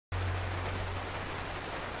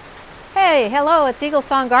Hi, hello, it's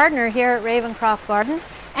EagleSong Gardener here at RavenCroft Garden,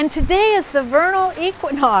 and today is the vernal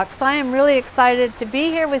equinox. I am really excited to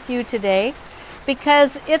be here with you today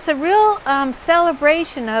because it's a real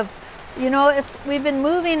celebration of, we've been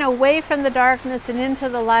moving away from the darkness and into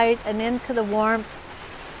the light and into the warmth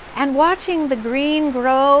and watching the green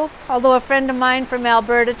grow, although a friend of mine from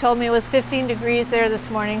Alberta told me it was 15 degrees there this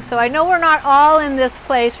morning, so I know we're not all in this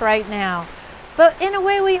place right now. But in a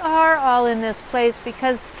way we are all in this place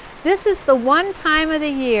because this is the one time of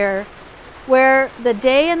the year where the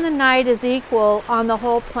day and the night is equal on the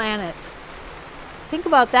whole planet. Think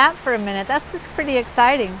about that for a minute. That's just pretty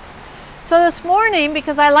exciting. So this morning,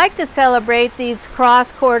 because I like to celebrate these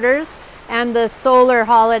cross quarters and the solar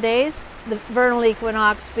holidays, the vernal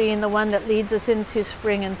equinox being the one that leads us into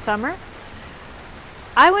spring and summer,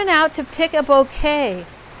 I went out to pick a bouquet.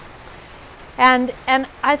 And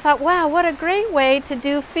I thought, wow, what a great way to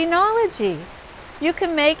do phenology. You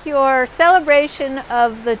can make your celebration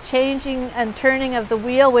of the changing and turning of the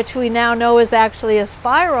wheel, which we now know is actually a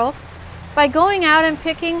spiral, by going out and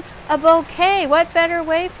picking a bouquet. What better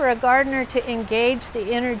way for a gardener to engage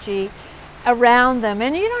the energy around them?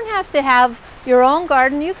 And you don't have to have your own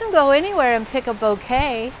garden. You can go anywhere and pick a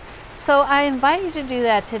bouquet. So I invite you to do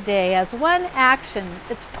that today as one action.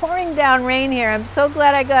 It's pouring down rain here. I'm so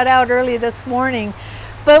glad I got out early this morning.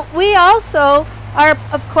 But we also are,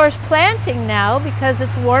 of course, planting now because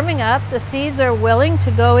it's warming up. The seeds are willing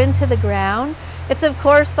to go into the ground. It's, of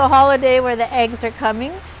course, the holiday where the eggs are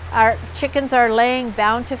coming. Our chickens are laying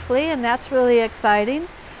bountifully, and that's really exciting.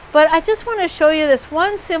 But I just want to show you this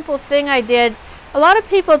one simple thing I did. A lot of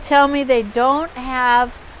people tell me they don't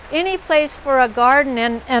have any place for a garden,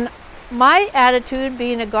 and my attitude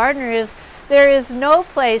being a gardener is there is no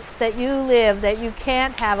place that you live that you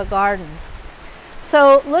can't have a garden.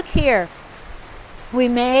 So look here. We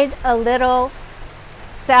made a little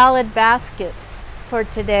salad basket for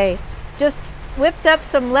today. Just whipped up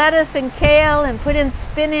some lettuce and kale and put in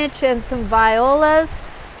spinach and some violas,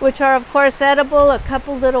 which are of course edible, a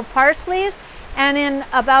couple little parsleys, and in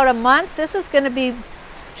about a month this is going to be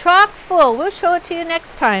chock full. We'll show it to you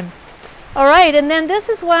next time. All right, and then this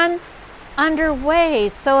is one underway.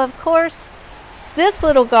 So of course this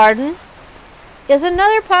little garden is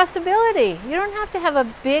another possibility. You don't have to have a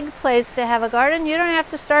big place to have a garden. You don't have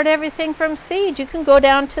to start everything from seed. You can go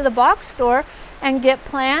down to the box store and get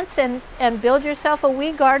plants and build yourself a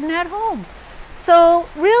wee garden at home. So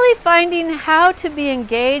really finding how to be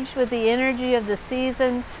engaged with the energy of the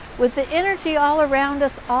season, with the energy all around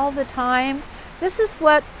us all the time. This is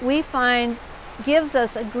what we find gives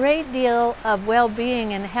us a great deal of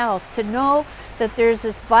well-being and health, to know that there's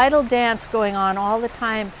this vital dance going on all the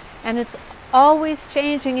time, and it's always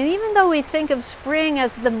changing. And even though we think of spring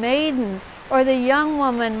as the maiden or the young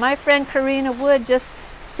woman, my friend Karina Wood just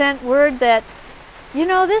sent word that,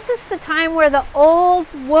 this is the time where the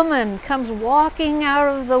old woman comes walking out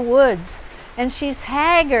of the woods, and she's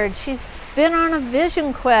haggard, she's been on a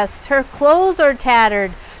vision quest, her clothes are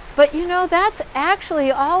tattered. But that's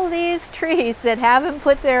actually all these trees that haven't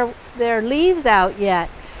put their leaves out yet.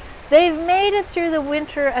 They've made it through the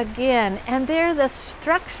winter again, and they're the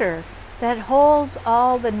structure that holds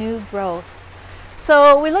all the new growth.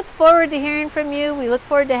 So we look forward to hearing from you. We look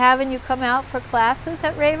forward to having you come out for classes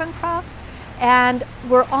at RavenCroft. And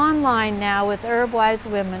we're online now with Herbwise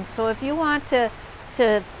Women. So if you want to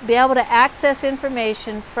be able to access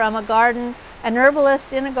information from a garden, an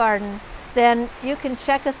herbalist in a garden, then you can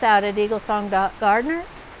check us out at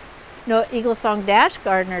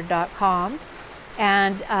EagleSong-gardener.com.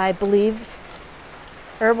 And I believe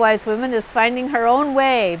Herbwise Women is finding her own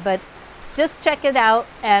way, but just check it out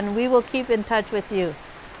and we will keep in touch with you.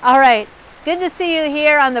 All right, good to see you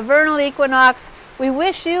here on the vernal equinox. We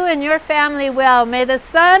wish you and your family well. May the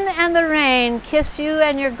sun and the rain kiss you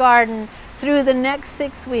and your garden through the next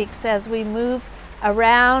 6 weeks as we move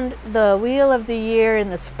around the wheel of the year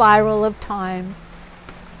in the spiral of time.